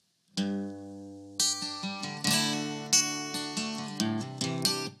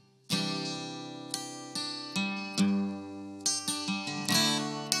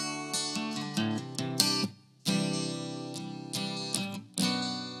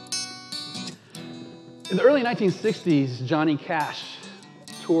In the early 1960s, Johnny Cash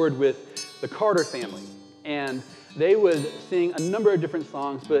toured with the Carter family, and they would sing a number of different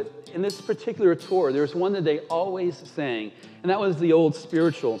songs, but in this particular tour, there was one that they always sang, and that was the old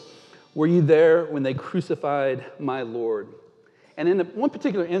spiritual, "Were you there when they crucified my Lord?" And in one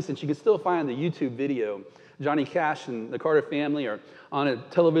particular instance, you can still find the YouTube video. Johnny Cash and the Carter family are on a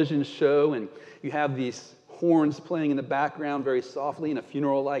television show, and you have these horns playing in the background very softly in a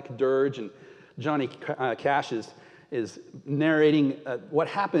funeral-like dirge, and Johnny Cash is narrating what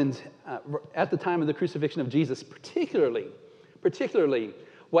happened at the time of the crucifixion of Jesus, particularly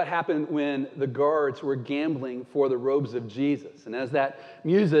what happened when the guards were gambling for the robes of Jesus. And as that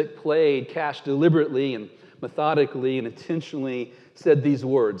music played, Cash deliberately and methodically and intentionally said these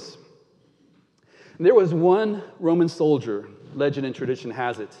words. "There was one Roman soldier, legend and tradition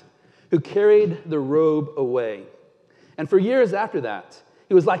has it, who carried the robe away. And for years after that,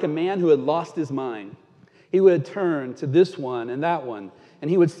 he was like a man who had lost his mind. He would turn to this one and that one, and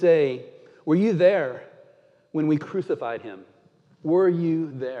he would say, 'Were you there when we crucified him? Were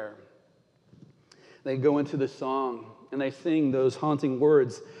you there?'" They go into the song, and they sing those haunting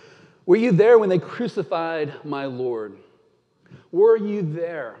words. "Were you there when they crucified my Lord? Were you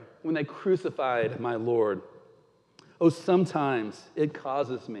there when they crucified my Lord? Oh, sometimes it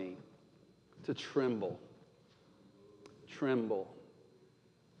causes me to tremble, tremble,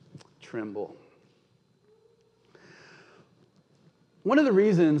 tremble." One of the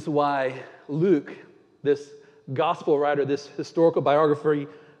reasons why Luke, this gospel writer, this historical biographer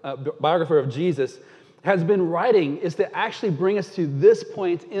of Jesus, has been writing is to actually bring us to this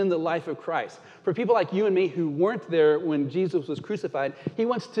point in the life of Christ. For people like you and me who weren't there when Jesus was crucified, he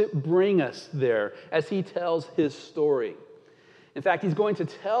wants to bring us there as he tells his story. In fact, he's going to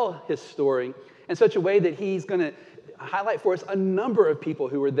tell his story in such a way that he's going to highlight for us a number of people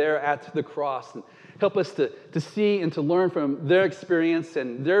who were there at the cross and help us to see and to learn from their experience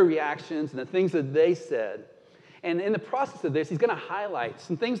and their reactions and the things that they said. And in the process of this, he's going to highlight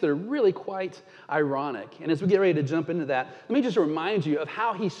some things that are really quite ironic. And as we get ready to jump into that, let me just remind you of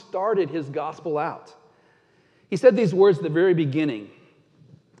how he started his gospel out. He said these words at the very beginning.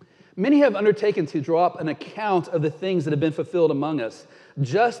 "Many have undertaken to draw up an account of the things that have been fulfilled among us,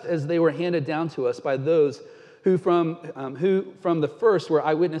 just as they were handed down to us by those who from the first were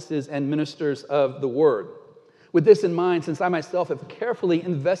eyewitnesses and ministers of the word. With this in mind, since I myself have carefully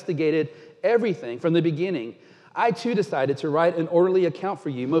investigated everything from the beginning, I too decided to write an orderly account for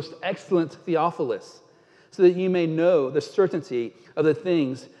you, most excellent Theophilus, so that you may know the certainty of the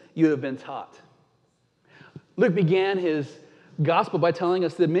things you have been taught." Luke began his gospel by telling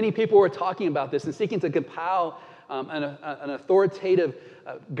us that many people were talking about this and seeking to compile an authoritative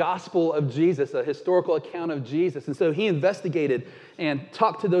gospel of Jesus, a historical account of Jesus. And so he investigated and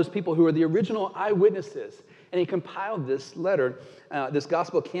talked to those people who were the original eyewitnesses. And he compiled this letter, this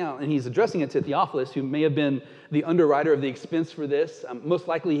gospel account, and he's addressing it to Theophilus, who may have been the underwriter of the expense for this. Most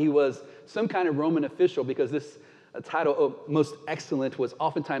likely he was some kind of Roman official, because this title, most excellent, was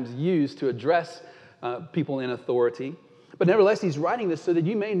oftentimes used to address people in authority. But nevertheless, he's writing this so that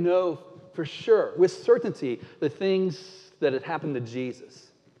you may know for sure, with certainty, the things that had happened to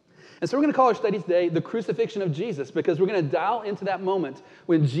Jesus. And so we're going to call our study today the Crucifixion of Jesus, because we're going to dial into that moment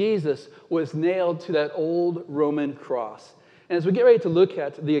when Jesus was nailed to that old Roman cross. And as we get ready to look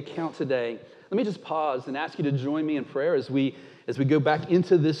at the account today, let me just pause and ask you to join me in prayer as we go back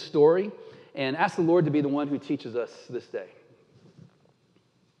into this story and ask the Lord to be the one who teaches us this day.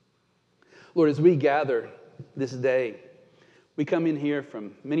 Lord, as we gather this day, we come in here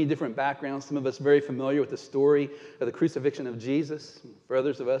from many different backgrounds, some of us very familiar with the story of the crucifixion of Jesus. For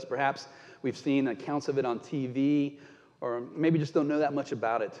others of us, perhaps we've seen accounts of it on TV, or maybe just don't know that much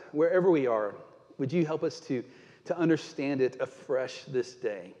about it. Wherever we are, would you help us to understand it afresh this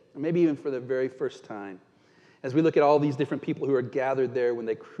day, or maybe even for the very first time, as we look at all these different people who are gathered there when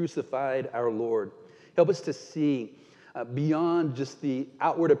they crucified our Lord. Help us to see beyond just the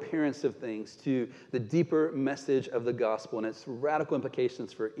outward appearance of things to the deeper message of the gospel and its radical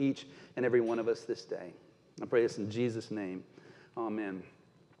implications for each and every one of us this day. I pray this in Jesus' name. Amen.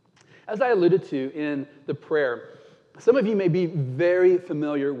 As I alluded to in the prayer, some of you may be very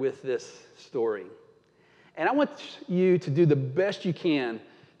familiar with this story. And I want you to do the best you can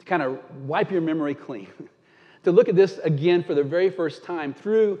to kind of wipe your memory clean, to look at this again for the very first time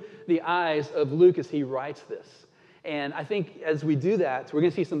through the eyes of Luke as he writes this. And I think as we do that, we're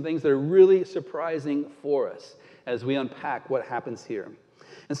going to see some things that are really surprising for us as we unpack what happens here.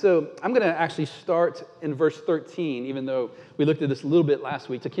 And so I'm going to actually start in verse 13, even though we looked at this a little bit last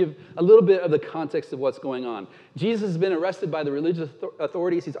week, to give a little bit of the context of what's going on. Jesus has been arrested by the religious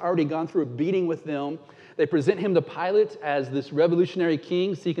authorities. He's already gone through a beating with them. They present him to Pilate as this revolutionary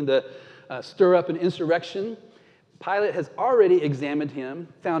king seeking to stir up an insurrection. Pilate has already examined him,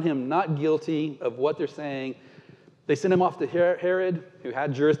 found him not guilty of what they're saying. They sent him off to Herod, who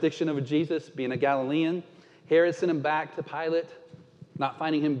had jurisdiction over Jesus, being a Galilean. Herod sent him back to Pilate, not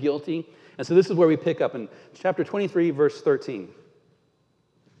finding him guilty. And so this is where we pick up in chapter 23, verse 13.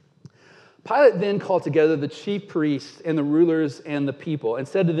 Pilate then called together the chief priests and the rulers and the people and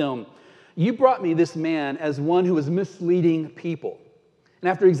said to them, "You brought me this man as one who was misleading people. And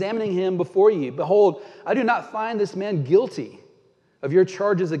after examining him before you, behold, I do not find this man guilty of your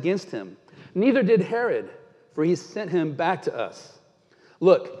charges against him. Neither did Herod, for he sent him back to us.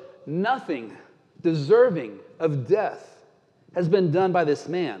 Look, nothing deserving of death has been done by this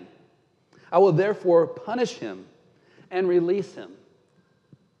man. I will therefore punish him and release him."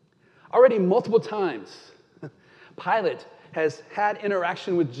 Already multiple times, Pilate has had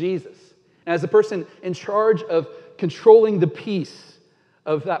interaction with Jesus. And as the person in charge of controlling the peace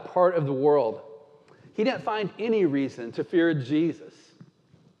of that part of the world, he didn't find any reason to fear Jesus.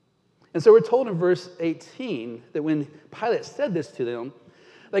 And so we're told in verse 18 that when Pilate said this to them,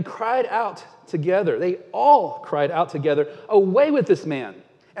 they cried out together. They all cried out together, "Away with this man,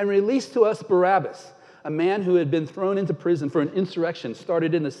 and release to us Barabbas, a man who had been thrown into prison for an insurrection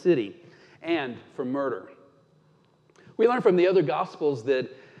started in the city and for murder." We learn from the other Gospels that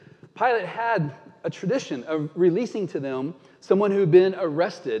Pilate had a tradition of releasing to them someone who had been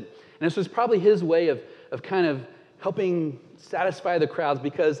arrested. And this was probably his way of kind of helping satisfy the crowds,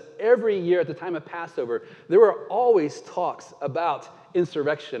 because every year at the time of Passover, there were always talks about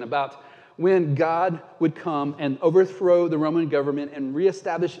insurrection, about when God would come and overthrow the Roman government and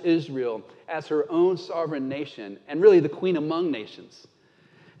reestablish Israel as her own sovereign nation, and really the queen among nations.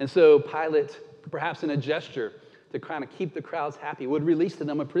 And so Pilate, perhaps in a gesture to kind of keep the crowds happy, would release to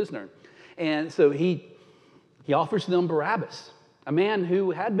them a prisoner. And so he offers them Barabbas, a man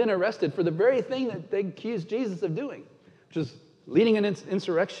who had been arrested for the very thing that they accused Jesus of doing, which is leading an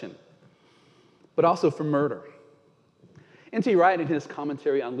insurrection, but also for murder. N.T. Wright, in his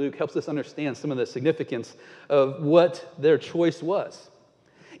commentary on Luke, helps us understand some of the significance of what their choice was.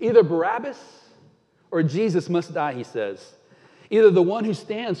 Either Barabbas or Jesus must die, he says. Either the one who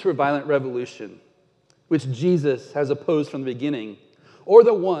stands for violent revolution, which Jesus has opposed from the beginning, or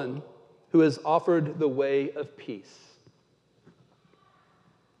the one who has offered the way of peace.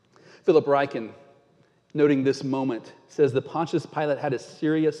 Philip Ryken, noting this moment, says that Pontius Pilate had a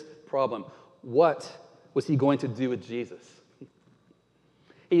serious problem. What was he going to do with Jesus?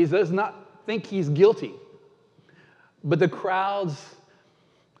 He does not think he's guilty, but the crowds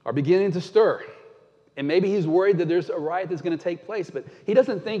are beginning to stir. And maybe he's worried that there's a riot that's going to take place, but he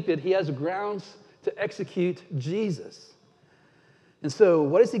doesn't think that he has grounds to execute Jesus. And so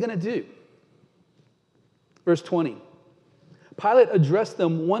what is he going to do? Verse 20. Pilate addressed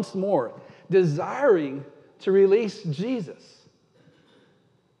them once more, desiring to release Jesus.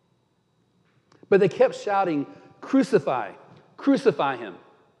 But they kept shouting, "Crucify, crucify him."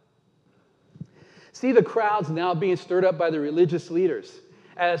 See the crowds now being stirred up by the religious leaders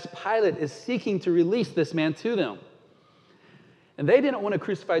as Pilate is seeking to release this man to them. And they didn't want to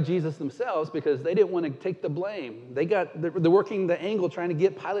crucify Jesus themselves because they didn't want to take the blame. They're working the angle trying to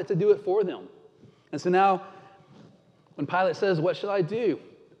get Pilate to do it for them. And so now, when Pilate says, "What shall I do?"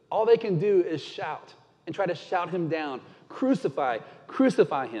 all they can do is shout and try to shout him down. "Crucify,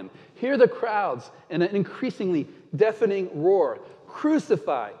 crucify him." Hear the crowds in an increasingly deafening roar.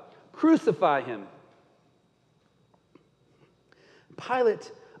 "Crucify, crucify him."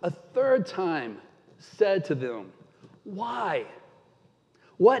 Pilate, a third time, said to them, "Why?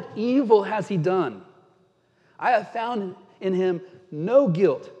 What evil has he done? I have found in him no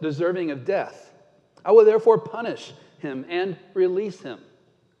guilt deserving of death. I will therefore punish him and release him."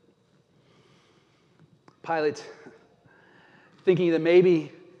 Pilate, thinking that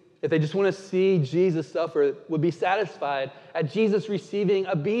maybe if they just want to see Jesus suffer, would be satisfied at Jesus receiving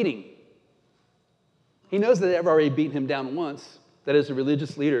a beating. He knows that they've already beaten him down once, that is, the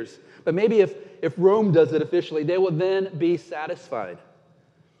religious leaders. But maybe if Rome does it officially, they will then be satisfied.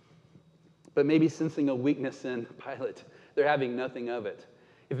 But maybe sensing a weakness in Pilate, they're having nothing of it.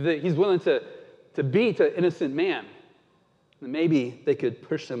 If he's willing to beat an innocent man, then maybe they could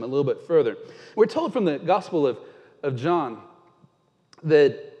push him a little bit further. We're told from the Gospel of John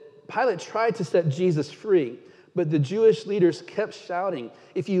that Pilate tried to set Jesus free, but the Jewish leaders kept shouting,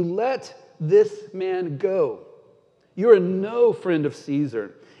 "If you let this man go, You are no friend of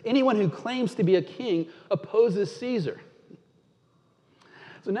Caesar. Anyone who claims to be a king opposes Caesar.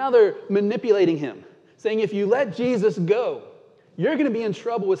 So now they're manipulating him, saying if you let Jesus go, you're going to be in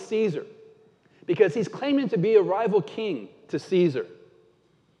trouble with Caesar because he's claiming to be a rival king to Caesar.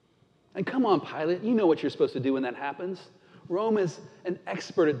 And come on, Pilate, you know what you're supposed to do when that happens. Rome is an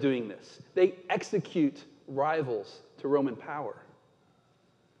expert at doing this. They execute rivals to Roman power.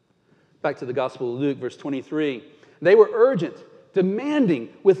 Back to the Gospel of Luke, verse 23. They were urgent, demanding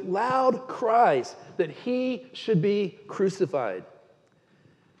with loud cries that he should be crucified.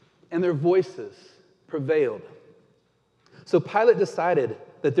 And their voices prevailed. So Pilate decided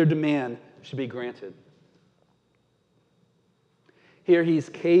that their demand should be granted. Here he's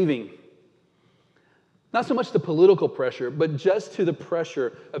caving, not so much to political pressure, but just to the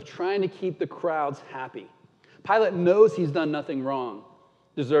pressure of trying to keep the crowds happy. Pilate knows he's done nothing wrong,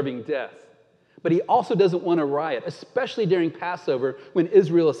 deserving death. But he also doesn't want a riot, especially during Passover when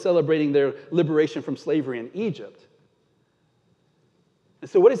Israel is celebrating their liberation from slavery in Egypt. And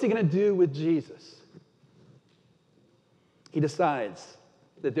so what is he going to do with Jesus? He decides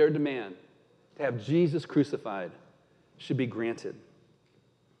that their demand to have Jesus crucified should be granted.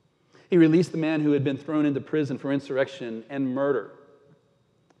 He released the man who had been thrown into prison for insurrection and murder,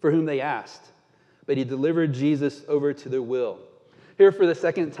 for whom they asked, but he delivered Jesus over to their will. Here for the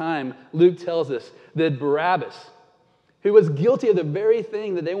second time, Luke tells us that Barabbas, who was guilty of the very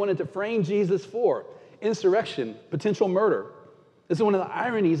thing that they wanted to frame Jesus for, insurrection, potential murder. This is one of the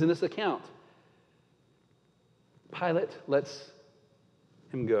ironies in this account. Pilate lets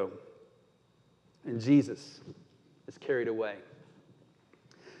him go, and Jesus is carried away.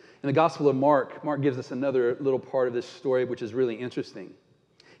 In the Gospel of Mark, Mark gives us another little part of this story which is really interesting.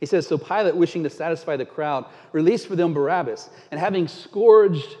 He says, so Pilate, wishing to satisfy the crowd, released for them Barabbas, and having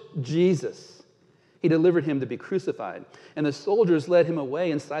scourged Jesus, he delivered him to be crucified. And the soldiers led him away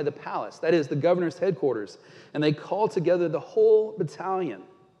inside the palace, that is, the governor's headquarters, and they called together the whole battalion.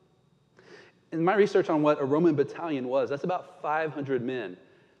 In my research on what a Roman battalion was, that's about 500 men,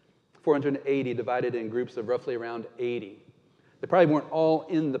 480 divided in groups of roughly around 80. They probably weren't all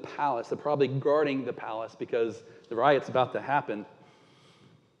in the palace. They're probably guarding the palace because the riot's about to happen.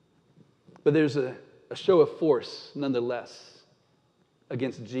 But there's a show of force, nonetheless,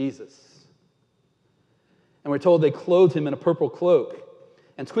 against Jesus. And we're told they clothed him in a purple cloak,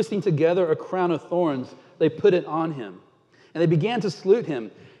 and twisting together a crown of thorns, they put it on him. And they began to salute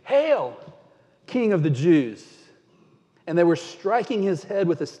him, "Hail, King of the Jews!" And they were striking his head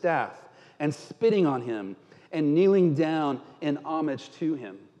with a staff and spitting on him and kneeling down in homage to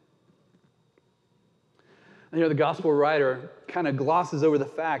him. And here the gospel writer kind of glosses over the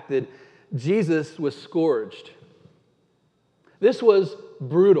fact that Jesus was scourged. This was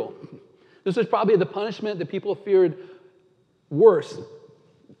brutal. This was probably the punishment that people feared worse.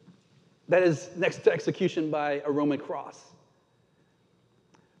 That is next to execution by a Roman cross.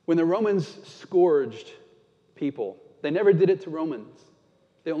 When the Romans scourged people, they never did it to Romans.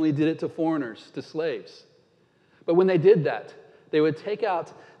 They only did it to foreigners, to slaves. But when they did that, they would take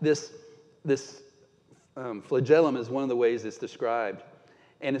out this flagellum is one of the ways it's described.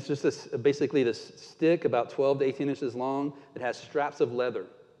 And it's just basically this stick about 12 to 18 inches long that has straps of leather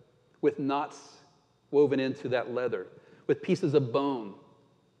with knots woven into that leather, with pieces of bone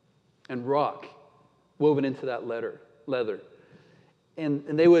and rock woven into that leather. And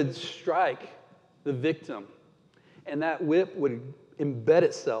they would strike the victim, and that whip would embed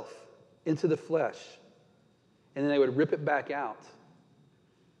itself into the flesh, and then they would rip it back out.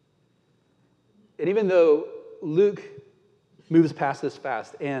 And even though Luke moves past this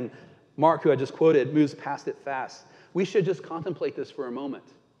fast, and Mark, who I just quoted, moves past it fast, we should just contemplate this for a moment.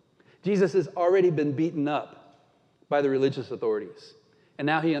 Jesus has already been beaten up by the religious authorities, and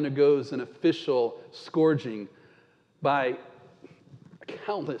now he undergoes an official scourging by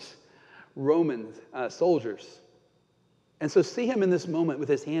countless Roman soldiers. And so see him in this moment with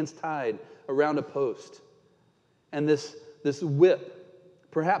his hands tied around a post, and this whip,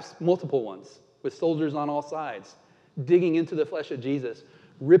 perhaps multiple ones, with soldiers on all sides, digging into the flesh of Jesus,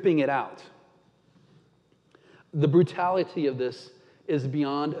 ripping it out. The brutality of this is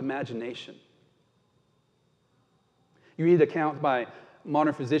beyond imagination. You read accounts by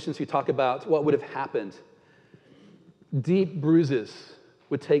modern physicians who talk about what would have happened. Deep bruises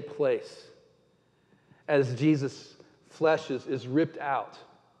would take place as Jesus' flesh is ripped out,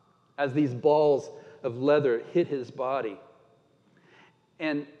 as these balls of leather hit his body.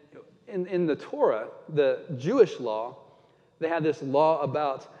 And in the Torah, the Jewish law, they had this law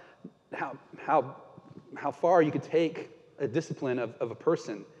about how far you could take a discipline of a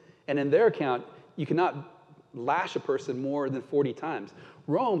person. And in their account, you cannot lash a person more than 40 times.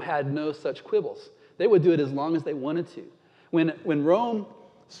 Rome had no such quibbles. They would do it as long as they wanted to. When Rome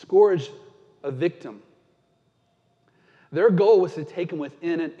scourged a victim, their goal was to take him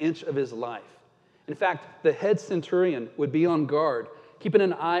within an inch of his life. In fact, the head centurion would be on guard, keeping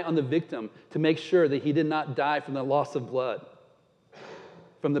an eye on the victim to make sure that he did not die from the loss of blood,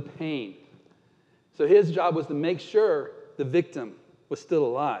 from the pain. So his job was to make sure the victim was still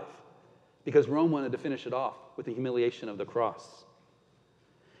alive, because Rome wanted to finish it off with the humiliation of the cross.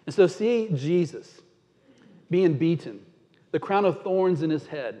 And so see Jesus being beaten, the crown of thorns in his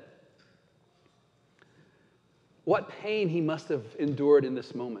head. What pain he must have endured in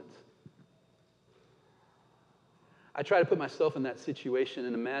this moment. I try to put myself in that situation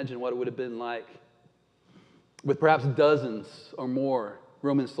and imagine what it would have been like with perhaps dozens or more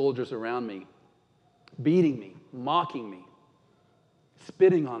Roman soldiers around me, beating me, mocking me,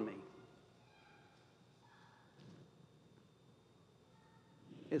 spitting on me.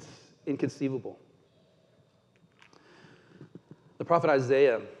 It's inconceivable. The prophet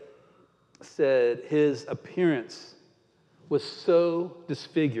Isaiah said his appearance was so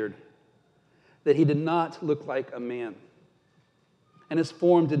disfigured that he did not look like a man, and his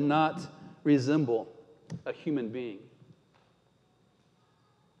form did not resemble a human being.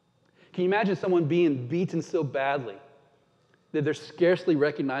 Can you imagine someone being beaten so badly that they're scarcely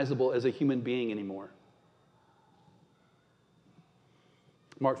recognizable as a human being anymore?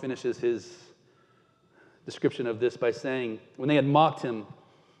 Mark finishes his description of this by saying, when they had mocked him,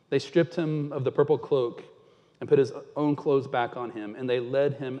 they stripped him of the purple cloak and put his own clothes back on him, and they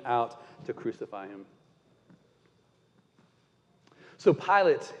led him out to crucify him. So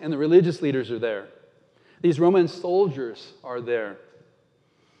Pilate and the religious leaders are there. These Roman soldiers are there.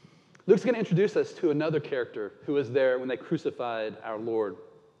 Luke's going to introduce us to another character who was there when they crucified our Lord.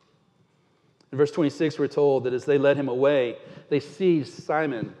 In verse 26, we're told that as they led him away, they seized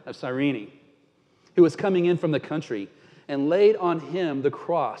Simon of Cyrene, who was coming in from the country, and laid on him the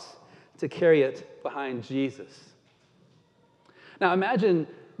cross to carry it behind Jesus. Now imagine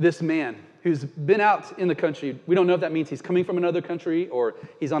this man who's been out in the country. We don't know if that means he's coming from another country, or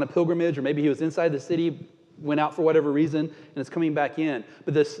he's on a pilgrimage, or maybe he was inside the city, went out for whatever reason, and is coming back in.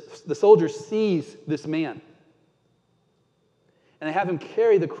 But the soldiers seize this man, and they have him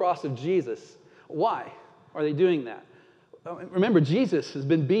carry the cross of Jesus. Why are they doing that? Remember, Jesus has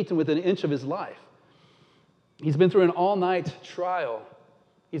been beaten within an inch of his life. He's been through an all-night trial.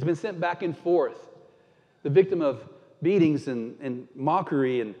 He's been sent back and forth, the victim of beatings and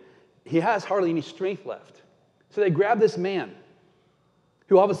mockery, and he has hardly any strength left. So they grab this man,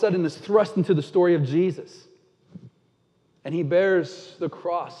 who all of a sudden is thrust into the story of Jesus, and he bears the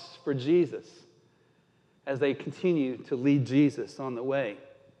cross for Jesus as they continue to lead Jesus on the way.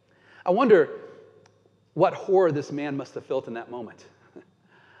 I wonder what horror this man must have felt in that moment.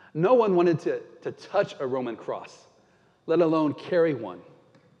 No one wanted to touch a Roman cross, let alone carry one.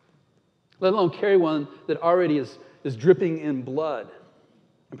 Let alone carry one that already is dripping in blood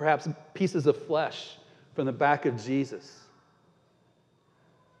and perhaps pieces of flesh from the back of Jesus.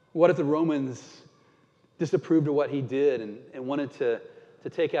 What if the Romans disapproved of what he did and wanted to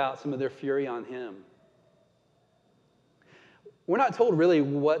take out some of their fury on him? We're not told really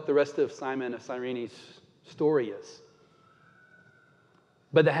what the rest of Simon of Cyrene's story is,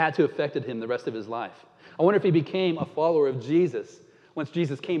 but that had to have affected him the rest of his life. I wonder if he became a follower of Jesus once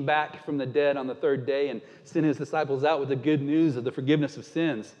Jesus came back from the dead on the third day and sent his disciples out with the good news of the forgiveness of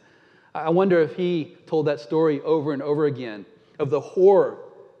sins. I wonder if he told that story over and over again of the horror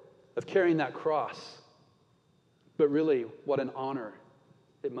of carrying that cross, but really what an honor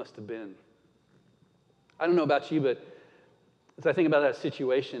it must have been. I don't know about you, but as I think about that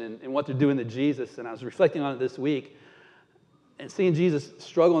situation and what they're doing to Jesus, and I was reflecting on it this week, and seeing Jesus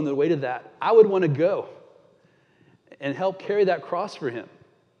struggle on the way to that, I would want to go and help carry that cross for him.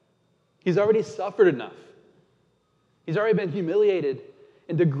 He's already suffered enough. He's already been humiliated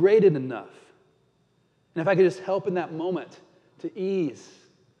and degraded enough. And if I could just help in that moment to ease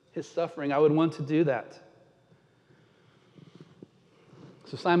his suffering, I would want to do that.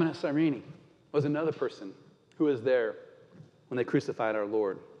 So Simon of Cyrene was another person who was there when they crucified our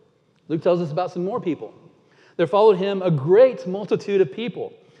Lord. Luke tells us about some more people. There followed him a great multitude of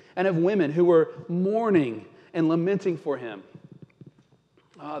people and of women who were mourning and lamenting for him.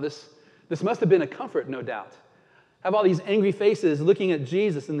 This must have been a comfort, no doubt. Have all these angry faces looking at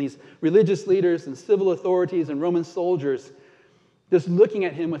Jesus, and these religious leaders and civil authorities and Roman soldiers just looking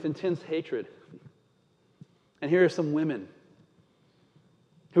at him with intense hatred. And here are some women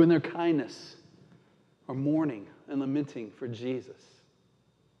who in their kindness are mourning and lamenting for Jesus.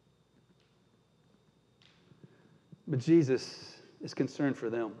 But Jesus is concerned for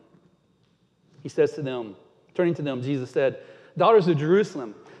them. He says to them, turning to them, Jesus said, "Daughters of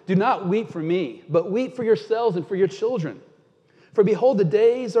Jerusalem, do not weep for me, but weep for yourselves and for your children. For behold, the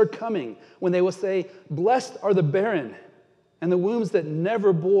days are coming when they will say, 'Blessed are the barren, and the wombs that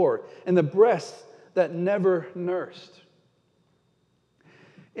never bore, and the breasts that never nursed.'"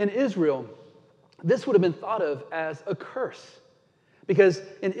 In Israel, this would have been thought of as a curse. Because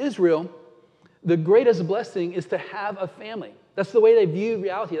in Israel, the greatest blessing is to have a family. That's the way they viewed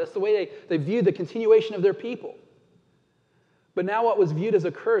reality. That's the way they viewed the continuation of their people. But now what was viewed as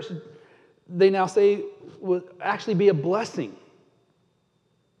a curse, they now say will actually be a blessing.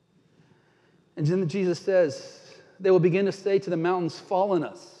 And then Jesus says, they will begin to say to the mountains, "Fall on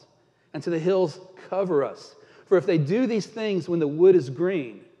us," and to the hills, "Cover us." For if they do these things when the wood is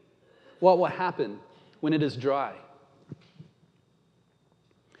green, what will happen when it is dry?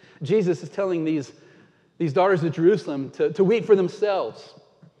 Jesus is telling these daughters of Jerusalem to weep for themselves,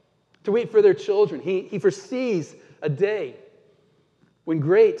 to weep for their children. He foresees a day when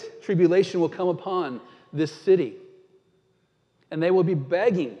great tribulation will come upon this city, and they will be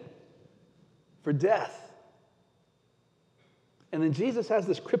begging for death. And then Jesus has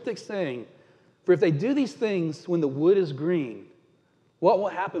this cryptic saying, "For if they do these things when the wood is green, what will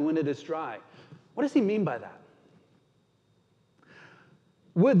happen when it is dry?" What does he mean by that?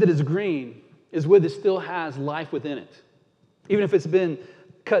 Wood that is green is wood that still has life within it. Even if it's been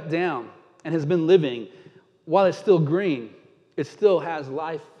cut down and has been living, while it's still green, it still has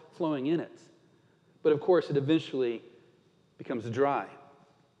life flowing in it. But of course, it eventually becomes dry.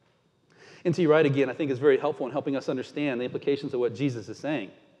 N.T. Wright, again, I think is very helpful in helping us understand the implications of what Jesus is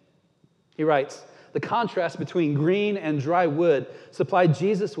saying. He writes, "The contrast between green and dry wood supplied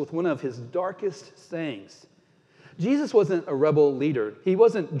Jesus with one of his darkest sayings. Jesus wasn't a rebel leader. He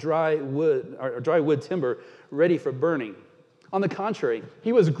wasn't dry wood timber ready for burning. On the contrary,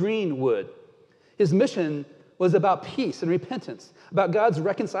 he was green wood. His mission was about peace and repentance, about God's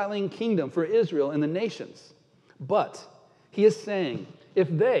reconciling kingdom for Israel and the nations. But he is saying, if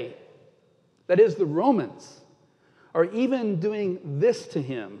they, that is the Romans, are even doing this to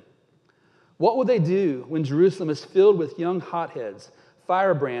him, what will they do when Jerusalem is filled with young hotheads,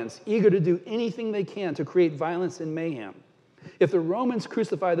 firebrands, eager to do anything they can to create violence and mayhem? If the Romans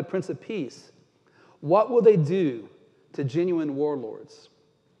crucify the Prince of Peace, what will they do to genuine warlords?"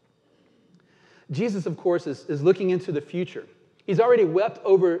 Jesus, of course, is looking into the future. He's already wept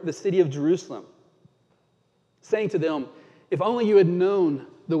over the city of Jerusalem, saying to them, "If only you had known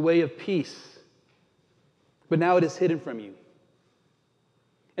the way of peace, but now it is hidden from you."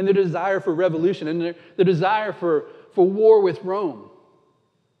 And their desire for revolution and their desire for war with Rome,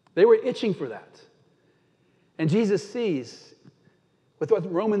 they were itching for that. And Jesus sees with what the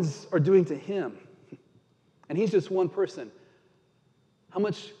Romans are doing to him, and he's just one person, how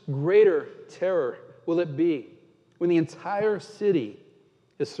much greater terror will it be when the entire city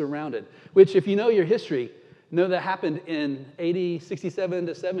is surrounded? Which, if you know your history, you know that happened in AD 67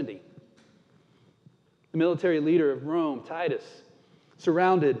 to 70. The military leader of Rome, Titus,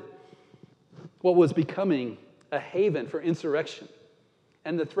 surrounded what was becoming a haven for insurrection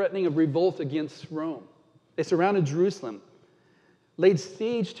and the threatening of revolt against Rome. They surrounded Jerusalem, laid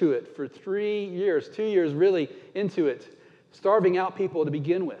siege to it for 3 years, 2 years really into it, starving out people to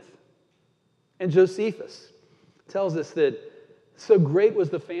begin with. And Josephus tells us that so great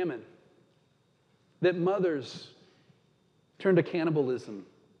was the famine that mothers turned to cannibalism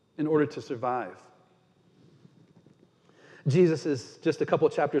in order to survive. Jesus is just a couple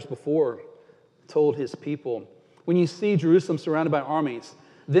of chapters before told his people, "When you see Jerusalem surrounded by armies,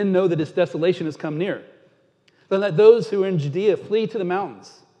 then know that its desolation has come near. Then let those who are in Judea flee to the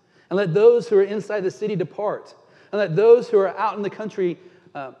mountains, and let those who are inside the city depart, and let those who are out in the country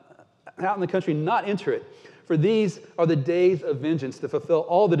not enter it. For these are the days of vengeance to fulfill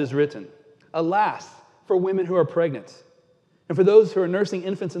all that is written. Alas, for women who are pregnant, and for those who are nursing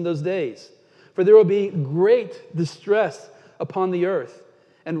infants in those days. For there will be great distress upon the earth,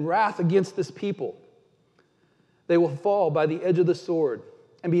 and wrath against this people. They will fall by the edge of the sword,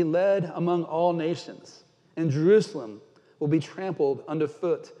 and be led among all nations, and Jerusalem will be trampled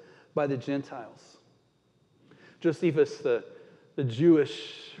underfoot by the Gentiles." Josephus, the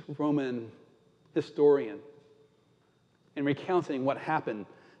Jewish Roman historian, in recounting what happened,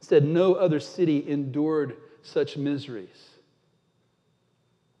 said no other city endured such miseries.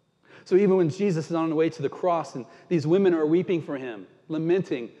 So even when Jesus is on the way to the cross and these women are weeping for him,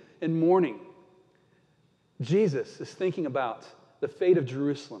 lamenting and mourning, Jesus is thinking about the fate of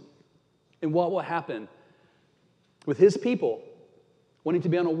Jerusalem and what will happen with his people wanting to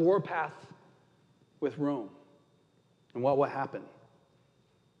be on a war path with Rome. And what happened?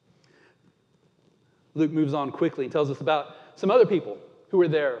 Luke moves on quickly and tells us about some other people who were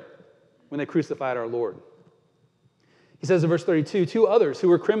there when they crucified our Lord. He says in verse 32, 2 others who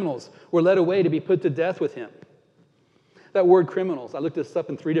were criminals were led away to be put to death with him. That word criminals, I looked this up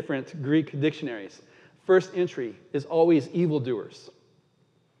in 3 different Greek dictionaries. First entry is always evildoers.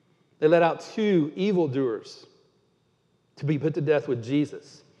 They led out 2 evildoers to be put to death with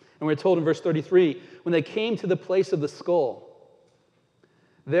Jesus. And we're told in verse 33, when they came to the place of the skull,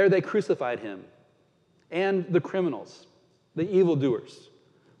 there they crucified him and the criminals, the evildoers,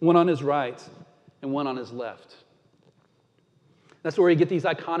 one on his right and one on his left. That's where you get these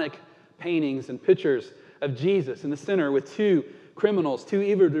iconic paintings and pictures of Jesus in the center with 2 criminals, 2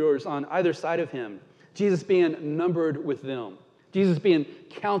 evildoers on either side of him. Jesus being numbered with them. Jesus being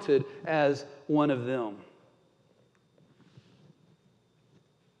counted as one of them.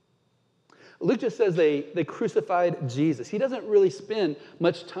 Luke just says they crucified Jesus. He doesn't really spend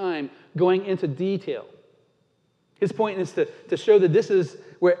much time going into detail. His point is to show that this is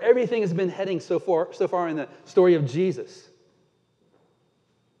where everything has been heading so far in the story of Jesus.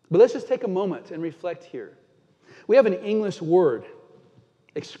 But let's just take a moment and reflect here. We have an English word,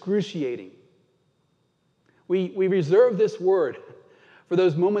 excruciating. We reserve this word for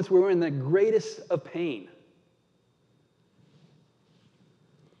those moments where we're in the greatest of pain.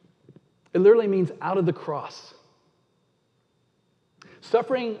 It literally means out of the cross.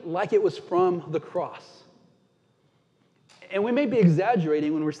 Suffering like it was from the cross. And we may be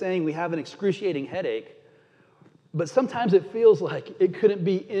exaggerating when we're saying we have an excruciating headache, but sometimes it feels like it couldn't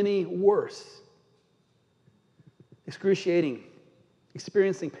be any worse. Excruciating,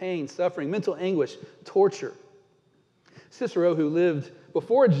 experiencing pain, suffering, mental anguish, torture. Cicero, who lived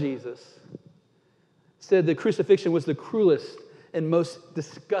before Jesus, said the crucifixion was the cruelest and most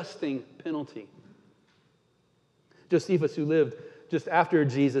disgusting penalty. Josephus, who lived just after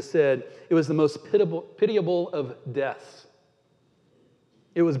Jesus, said it was the most pitiable of deaths.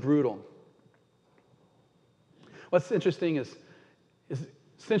 It was brutal. What's interesting is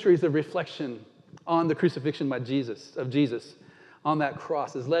centuries of reflection on the crucifixion of Jesus on that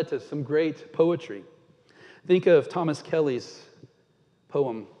cross has led to some great poetry. Think of Thomas Kelly's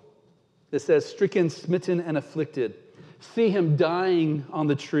poem that says, stricken, smitten, and afflicted, see him dying on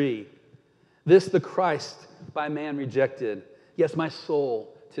the tree. This the Christ by man rejected. Yes, my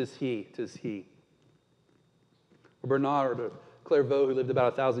soul, 'tis he, 'tis he. Or Bernard of Clairvaux, who lived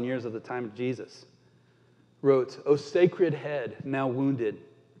about 1,000 years at the time of Jesus, wrote, O sacred head, now wounded,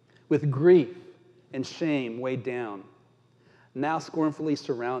 with grief and shame weighed down, now scornfully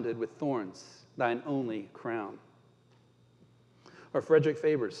surrounded with thorns, thine only crown. Or Frederick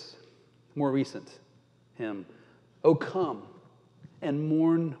Faber's more recent hymn, O come and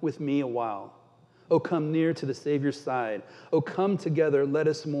mourn with me a while. O come near to the Savior's side. O come together, let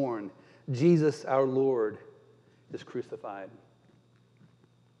us mourn. Jesus our Lord is crucified.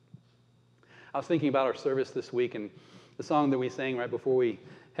 I was thinking about our service this week and the song that we sang right before we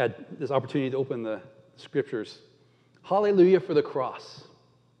had this opportunity to open the scriptures. Hallelujah for the cross.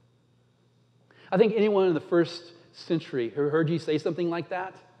 I think anyone in the first century who heard you say something like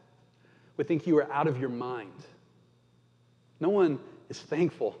that would think you were out of your mind. No one is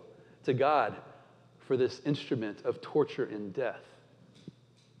thankful to God for this instrument of torture and death.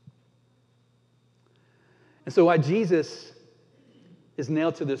 And so while Jesus is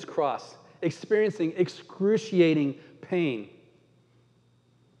nailed to this cross, experiencing excruciating pain,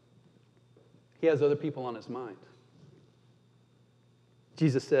 he has other people on his mind.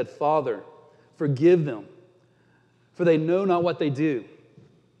 Jesus said, Father, forgive them, for they know not what they do.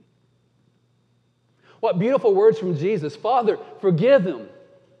 What beautiful words from Jesus. Father, forgive them,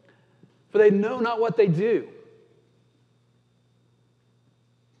 for they know not what they do.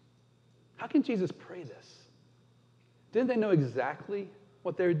 How can Jesus pray this? Didn't they know exactly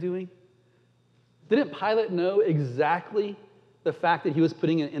what they were doing? Didn't Pilate know exactly the fact that he was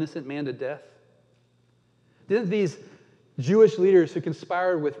putting an innocent man to death? Didn't these Jewish leaders who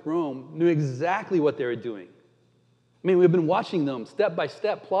conspired with Rome knew exactly what they were doing? I mean, we've been watching them step by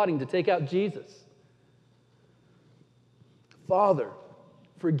step plotting to take out Jesus. Father,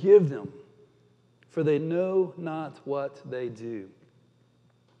 forgive them, for they know not what they do.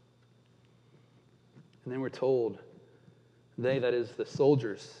 And then we're told, they, that is the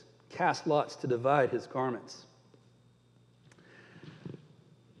soldiers, cast lots to divide his garments.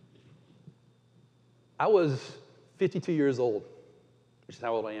 I was 52 years old, which is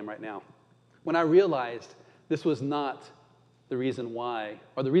how old I am right now, when I realized this was not the reason why,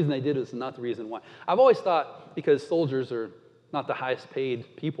 or the reason they did it was not the reason why. I've always thought because soldiers are not the highest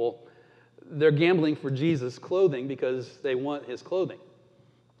paid people, they're gambling for Jesus' clothing because they want his clothing.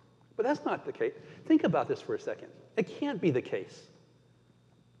 But that's not the case. Think about this for a second. It can't be the case.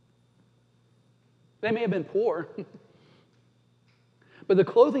 They may have been poor, but the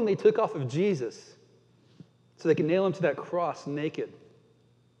clothing they took off of Jesus so they could nail him to that cross naked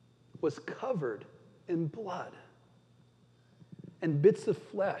was covered in blood and bits of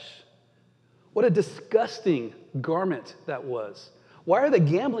flesh. What a disgusting garment that was. Why are they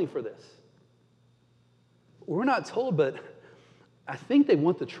gambling for this? We're not told, but I think they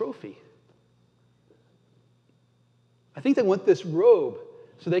want the trophy. I think they want this robe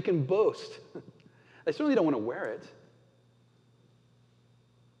so they can boast. They certainly don't want to wear it.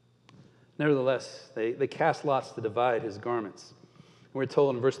 Nevertheless, they cast lots to divide his garments. We're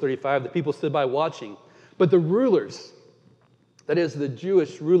told in verse 35, the people stood by watching, but the rulers, that is, the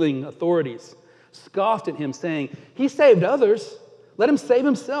Jewish ruling authorities, scoffed at him, saying, he saved others. Let him save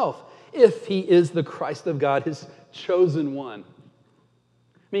himself, if he is the Christ of God, his chosen one.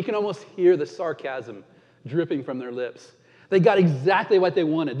 I mean, you can almost hear the sarcasm dripping from their lips. They got exactly what they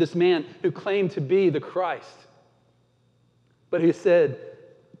wanted, this man who claimed to be the Christ, but who said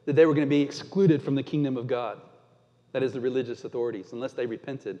that they were going to be excluded from the kingdom of God, that is, the religious authorities, unless they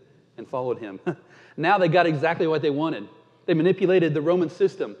repented and followed him. Now they got exactly what they wanted. They manipulated the Roman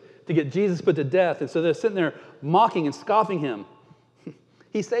system to get Jesus put to death, and so they're sitting there mocking and scoffing him.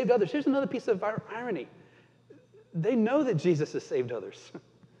 He saved others. Here's another piece of irony. They know that Jesus has saved others.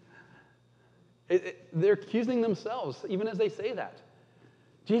 They're accusing themselves, even as they say that.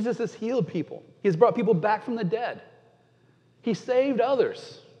 Jesus has healed people. He has brought people back from the dead. He saved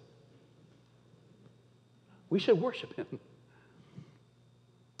others. We should worship him.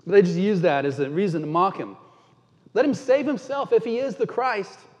 But they just use that as a reason to mock him. Let him save himself if he is the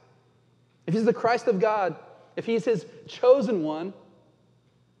Christ. If he's the Christ of God. If he's his chosen one.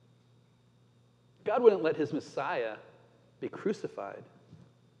 God wouldn't let his Messiah be crucified.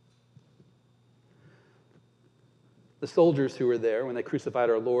 The soldiers who were there when they crucified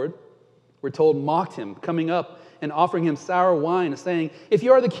our Lord, we're told, mocked him, coming up and offering him sour wine, and saying, if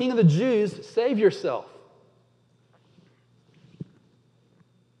you are the king of the Jews, save yourself.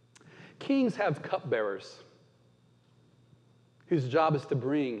 Kings have cupbearers whose job is to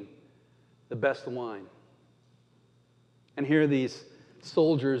bring the best wine. And here these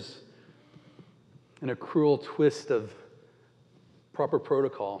soldiers, in a cruel twist of proper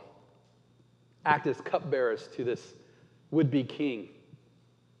protocol, act as cupbearers to this would-be king.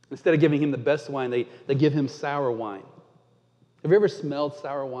 Instead of giving him the best wine, they give him sour wine. Have you ever smelled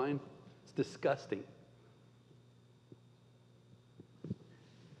sour wine? It's disgusting.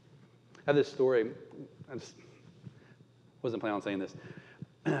 I have this story. I just wasn't planning on saying this.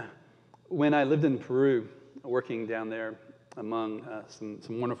 When I lived in Peru, working down there among some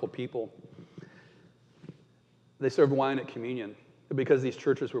wonderful people, they served wine at communion. Because these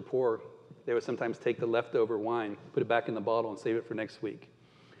churches were poor, they would sometimes take the leftover wine, put it back in the bottle, and save it for next week.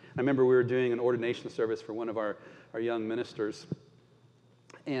 I remember we were doing an ordination service for one of our young ministers.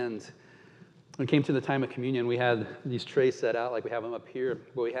 And when it came to the time of communion, we had these trays set out like we have them up here,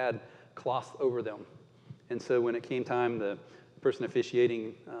 but we had cloth over them. And so when it came time, the person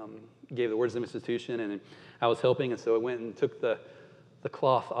officiating gave the words of institution, and I was helping, and so I went and took the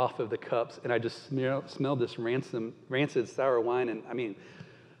cloth off of the cups, and I just smelled this rancid sour wine. And I mean,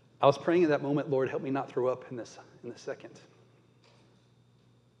 I was praying at that moment, Lord, help me not throw up in this second.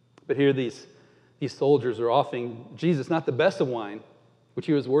 But here these soldiers are offering Jesus not the best of wine, which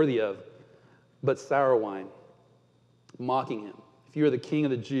he was worthy of, but sour wine, mocking him. If you are the king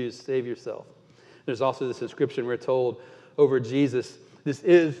of the Jews, save yourself. There's also this inscription we're told over Jesus, this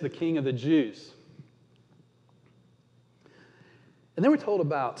is the king of the Jews. And then we're told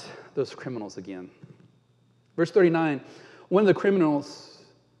about those criminals again. Verse 39, one of the criminals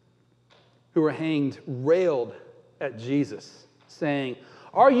who were hanged railed at Jesus, saying,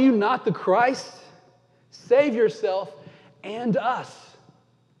 are you not the Christ? Save yourself and us.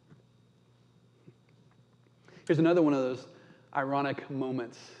 Here's another one of those ironic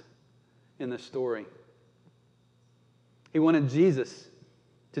moments in the story. He wanted Jesus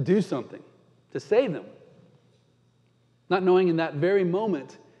to do something, to save them. Not knowing in that very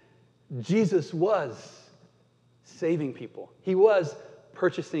moment, Jesus was saving people. He was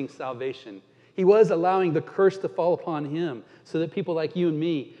purchasing salvation. He was allowing the curse to fall upon him so that people like you and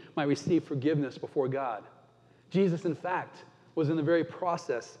me might receive forgiveness before God. Jesus, in fact, was in the very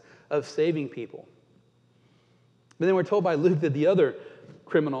process of saving people. But then we're told by Luke that the other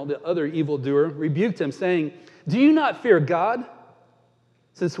criminal, the other evildoer, rebuked him, saying, do you not fear God,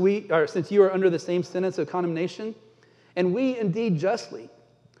 since you are under the same sentence of condemnation? And we indeed justly.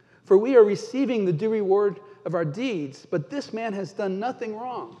 For we are receiving the due reward of our deeds, but this man has done nothing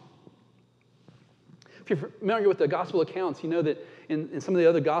wrong. If you're familiar with the gospel accounts, you know that in some of the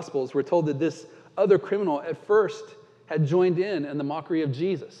other gospels, we're told that this other criminal at first had joined in the mockery of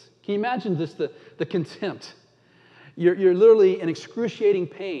Jesus. Can you imagine just the contempt? You're literally in excruciating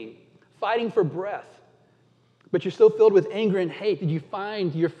pain, fighting for breath, but you're still filled with anger and hate. Did you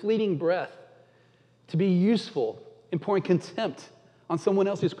find your fleeting breath to be useful in pouring contempt on someone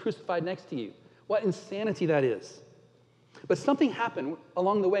else who's crucified next to you? What insanity that is. But something happened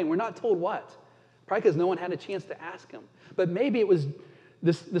along the way, and we're not told what. Probably because no one had a chance to ask him. But maybe it was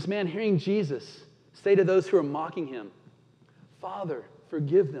this man hearing Jesus say to those who are mocking him, Father,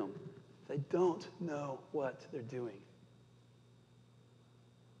 forgive them. They don't know what they're doing.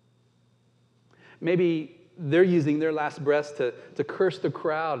 Maybe they're using their last breaths to curse the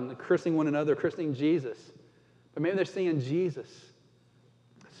crowd and cursing one another, cursing Jesus. But maybe they're saying, Jesus,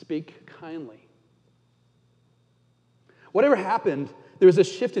 speak kindly. Whatever happened, there was a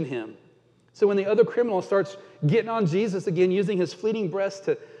shift in him. So when the other criminal starts getting on Jesus again, using his fleeting breaths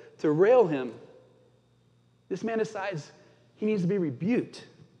to rail him, this man decides he needs to be rebuked.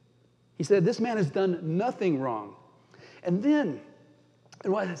 He said, this man has done nothing wrong. And then,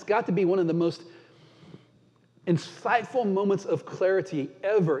 and what has got to be one of the most insightful moments of clarity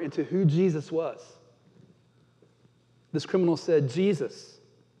ever into who Jesus was, this criminal said, Jesus,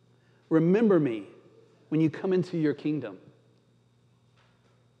 remember me when you come into your kingdom.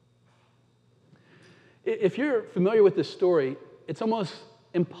 If you're familiar with this story, it's almost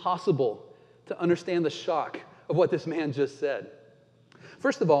impossible to understand the shock of what this man just said.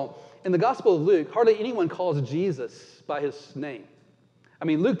 First of all, in the Gospel of Luke, hardly anyone calls Jesus by his name. I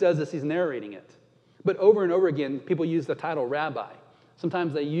mean, Luke does this, he's narrating it. But over and over again, people use the title rabbi.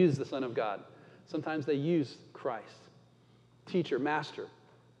 Sometimes they use the Son of God. Sometimes they use Christ, teacher, master.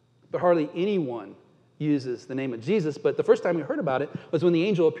 But hardly anyone uses the name of Jesus. But the first time we heard about it was when the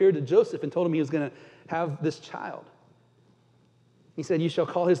angel appeared to Joseph and told him he was going to have this child. He said, you shall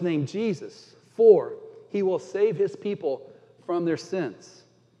call his name Jesus, for he will save his people from their sins.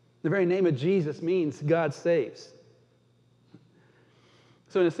 The very name of Jesus means God saves.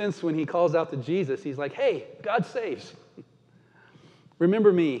 So in a sense, when he calls out to Jesus, he's like, hey, God saves.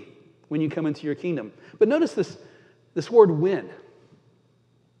 Remember me when you come into your kingdom. But notice this word when.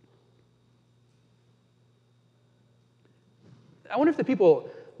 I wonder if the people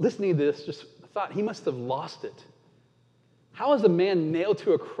listening to this just thought he must have lost it. How is a man nailed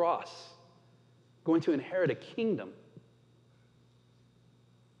to a cross going to inherit a kingdom?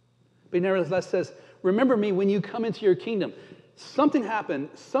 But he nevertheless says, remember me when you come into your kingdom. Something happened,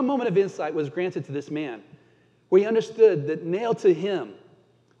 some moment of insight was granted to this man where he understood that nailed to him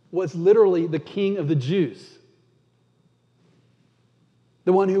was literally the king of the Jews,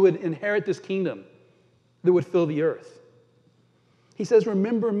 the one who would inherit this kingdom that would fill the earth. He says,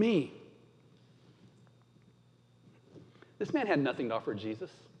 remember me. This man had nothing to offer Jesus.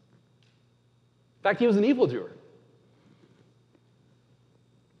 In fact, he was an evildoer.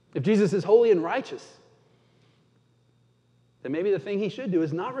 If Jesus is holy and righteous, then maybe the thing he should do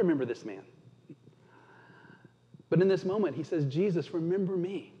is not remember this man. But in this moment, he says, Jesus, remember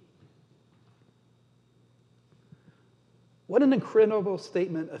me. What an incredible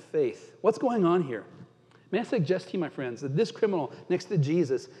statement of faith. What's going on here? May I suggest to you, my friends, that this criminal next to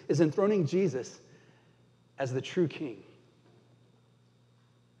Jesus is enthroning Jesus as the true king.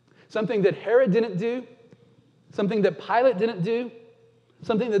 Something that Herod didn't do, something that Pilate didn't do,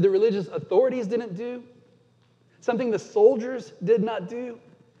 something that the religious authorities didn't do, something the soldiers did not do.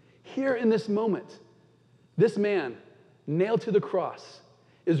 Here in this moment, this man, nailed to the cross,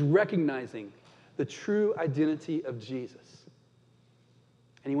 is recognizing the true identity of Jesus.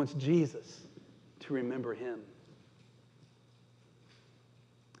 And he wants Jesus to remember him.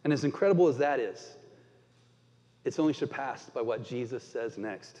 And as incredible as that is, it's only surpassed by what Jesus says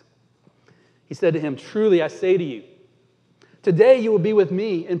next. He said to him, truly I say to you, today you will be with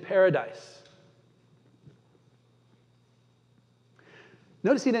me in paradise.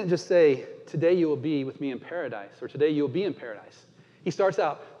 Notice he didn't just say, today you will be with me in paradise, or today you will be in paradise. He starts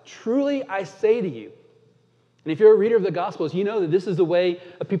out, truly I say to you. And if you're a reader of the Gospels, you know that this is the way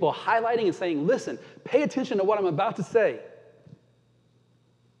of people highlighting and saying, listen, pay attention to what I'm about to say.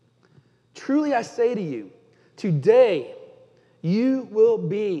 Truly I say to you, today you will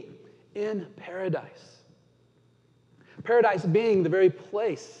be in paradise. Paradise being the very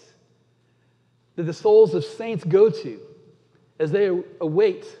place that the souls of saints go to as they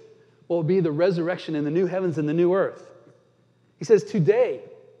await what will be the resurrection in the new heavens and the new earth. He says, today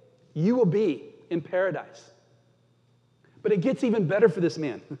you will be in paradise. But it gets even better for this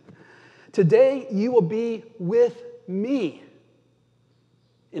man. Today you will be with me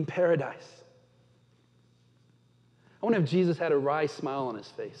in paradise. I wonder if Jesus had a wry smile on his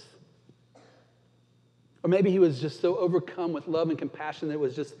face. Or maybe he was just so overcome with love and compassion that it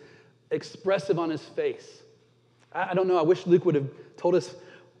was just expressive on his face. I don't know. I wish Luke would have told us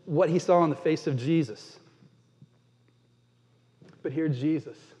what he saw on the face of Jesus. But here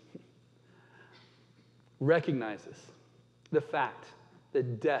Jesus recognizes the fact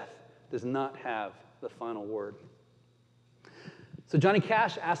that death does not have the final word. So Johnny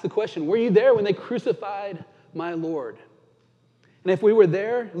Cash asked the question, were you there when they crucified my Lord? And if we were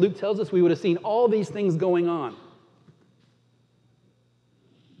there, Luke tells us we would have seen all these things going on.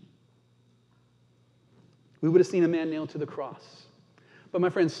 We would have seen a man nailed to the cross. But my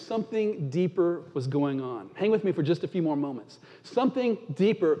friends, something deeper was going on. Hang with me for just a few more moments. Something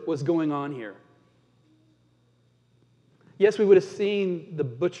deeper was going on here. Yes, we would have seen the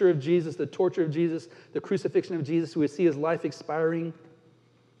butcher of Jesus, the torture of Jesus, the crucifixion of Jesus. We would see his life expiring.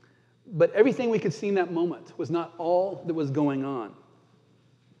 But everything we could see in that moment was not all that was going on.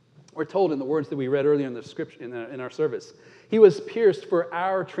 We're told in the words that we read earlier in the scripture, in our service, he was pierced for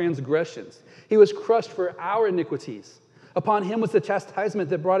our transgressions. He was crushed for our iniquities. Upon him was the chastisement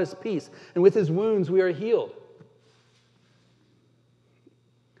that brought us peace, and with his wounds we are healed.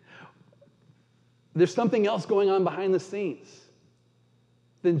 There's something else going on behind the scenes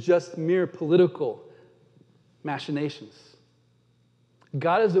than just mere political machinations.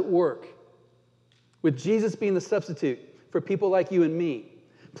 God is at work with Jesus being the substitute for people like you and me,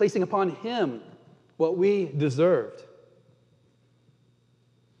 placing upon him what we deserved.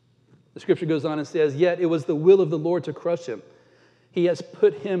 The scripture goes on and says, yet it was the will of the Lord to crush him. He has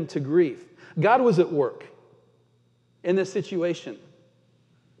put him to grief. God was at work in this situation.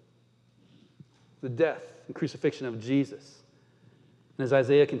 The death and crucifixion of Jesus. And as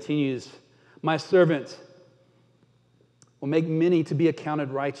Isaiah continues, my servant will make many to be accounted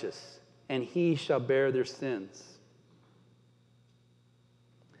righteous, and he shall bear their sins.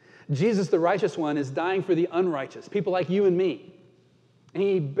 Jesus, the righteous one, is dying for the unrighteous, people like you and me. And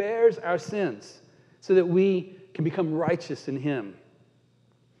he bears our sins so that we can become righteous in him.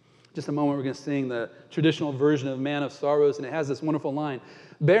 Just a moment, we're going to sing the traditional version of Man of Sorrows, and it has this wonderful line.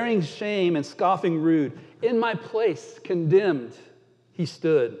 Bearing shame and scoffing rude, in my place condemned he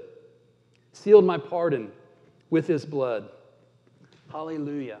stood, sealed my pardon with his blood.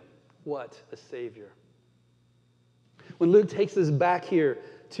 Hallelujah, what a Savior. When Luke takes us back here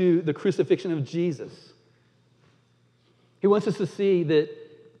to the crucifixion of Jesus, he wants us to see that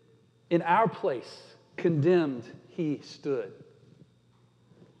in our place, condemned he stood.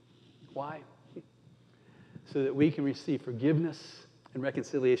 Why? So that we can receive forgiveness and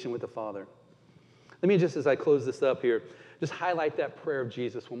reconciliation with the Father. Let me just, as I close this up here, just highlight that prayer of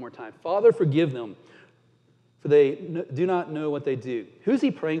Jesus one more time. Father, forgive them, for they do not know what they do. Who's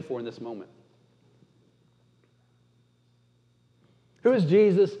he praying for in this moment? Who is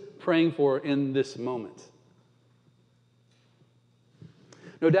Jesus praying for in this moment?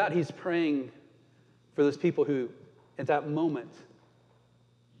 No doubt he's praying for those people who, at that moment,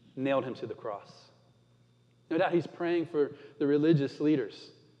 nailed him to the cross. No doubt he's praying for the religious leaders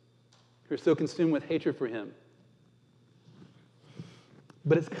who are so consumed with hatred for him.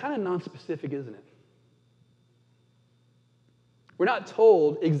 But it's kind of nonspecific, isn't it? We're not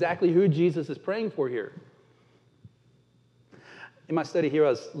told exactly who Jesus is praying for here. In my study here, I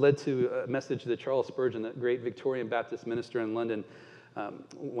was led to a message that Charles Spurgeon, the great Victorian Baptist minister in London,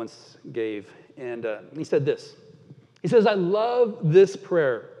 once gave. And he said this. He says, I love this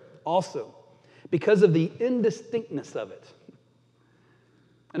prayer also because of the indistinctness of it.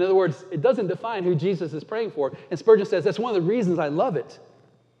 In other words, it doesn't define who Jesus is praying for. And Spurgeon says, that's one of the reasons I love it.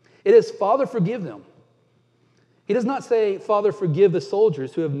 It is, Father, forgive them. He does not say, Father, forgive the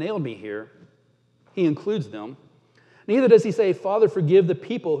soldiers who have nailed me here. He includes them. Neither does he say, Father, forgive the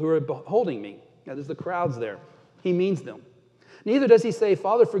people who are beholding me. Now, there's the crowds there. He means them. Neither does he say,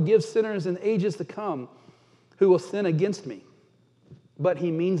 Father, forgive sinners in ages to come who will sin against me. But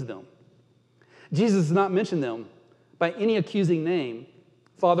he means them. Jesus does not mention them by any accusing name.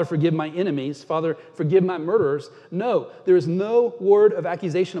 Father, forgive my enemies. Father, forgive my murderers. No, there is no word of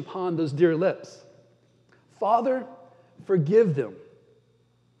accusation upon those dear lips. Father, forgive them.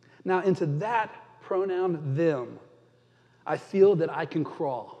 Now, into that pronoun, them, I feel that I can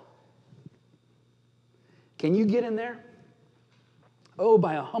crawl. Can you get in there? Oh,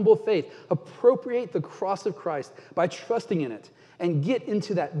 by a humble faith, appropriate the cross of Christ by trusting in it and get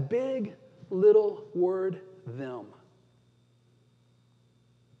into that big little word, them.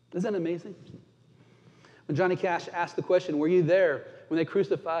 Isn't that amazing? And Johnny Cash asked the question, were you there when they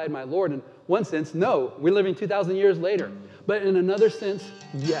crucified my Lord? In one sense, no. We're living 2,000 years later. But in another sense,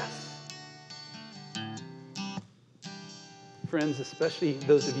 yes. Friends, especially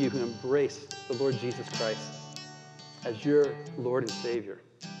those of you who embrace the Lord Jesus Christ as your Lord and Savior,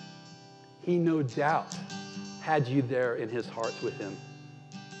 he no doubt had you there in his heart with him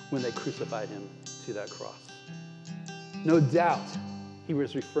when they crucified him to that cross. No doubt he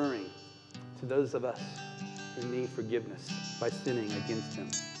was referring to those of us who need forgiveness by sinning against him.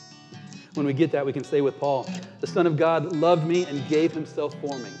 When we get that, we can say with Paul, the Son of God loved me and gave himself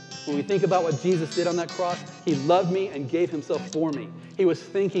for me. When we think about what Jesus did on that cross, he loved me and gave himself for me. He was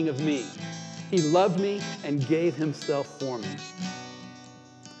thinking of me. He loved me and gave himself for me.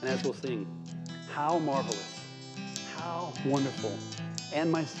 And as we'll sing, how marvelous, how wonderful,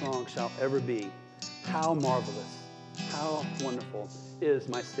 and my song shall ever be. How marvelous, how wonderful is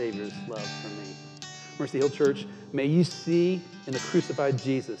my Savior's love for me. Mercy Hill Church, may you see in the crucified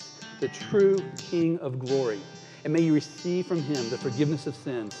Jesus the true King of glory, and may you receive from him the forgiveness of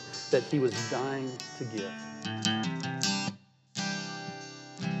sins that he was dying to give.